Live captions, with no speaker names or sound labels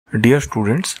Dear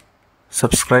students,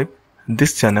 subscribe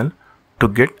this channel to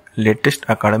get latest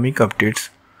academic updates,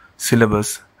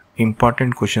 syllabus,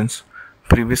 important questions,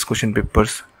 previous question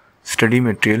papers, study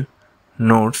material,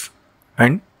 notes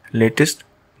and latest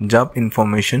job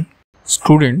information.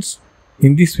 Students,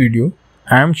 in this video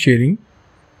I am sharing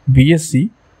BSc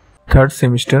 3rd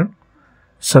semester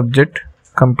subject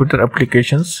Computer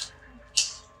Applications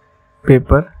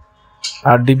paper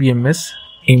RDBMS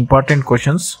important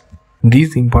questions.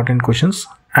 These important questions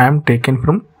I am taken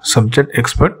from subject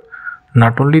expert.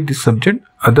 Not only this subject,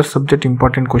 other subject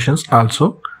important questions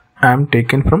also I am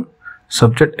taken from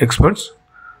subject experts.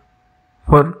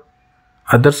 For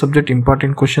other subject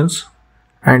important questions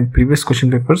and previous question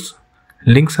papers,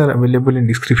 links are available in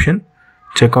description.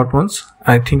 Check out once.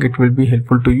 I think it will be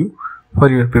helpful to you for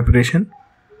your preparation.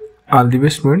 All the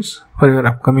best students for your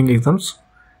upcoming exams.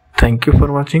 Thank you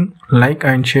for watching. Like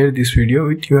and share this video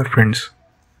with your friends.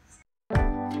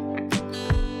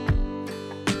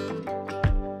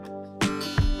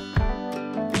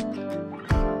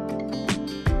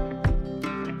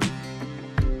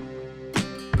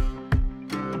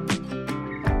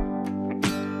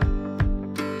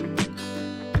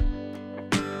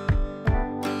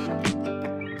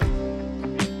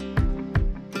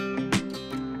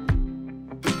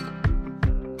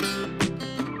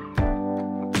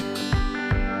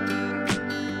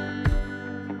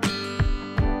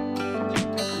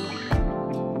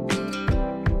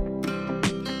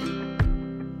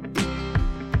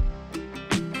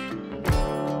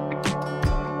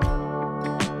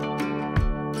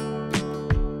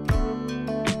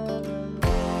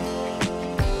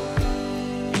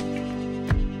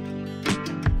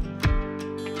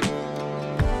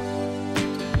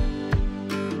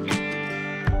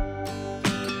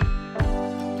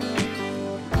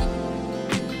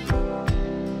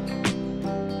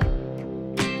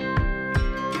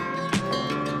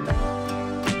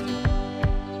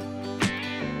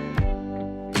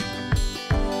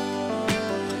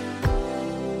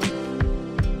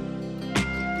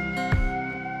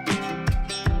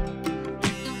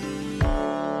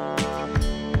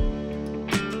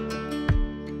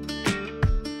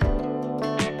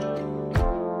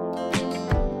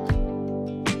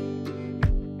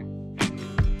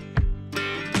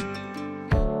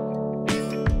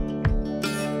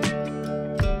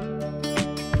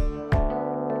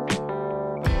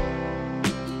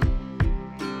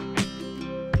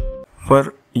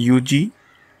 For UG,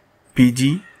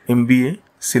 PG, MBA,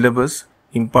 syllabus,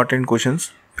 important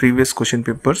questions, previous question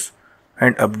papers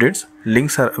and updates,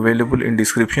 links are available in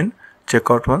description. Check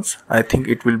out once. I think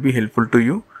it will be helpful to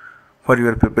you for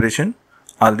your preparation.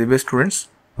 All the best students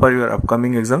for your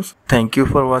upcoming exams. Thank you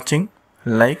for watching.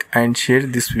 Like and share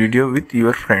this video with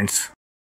your friends.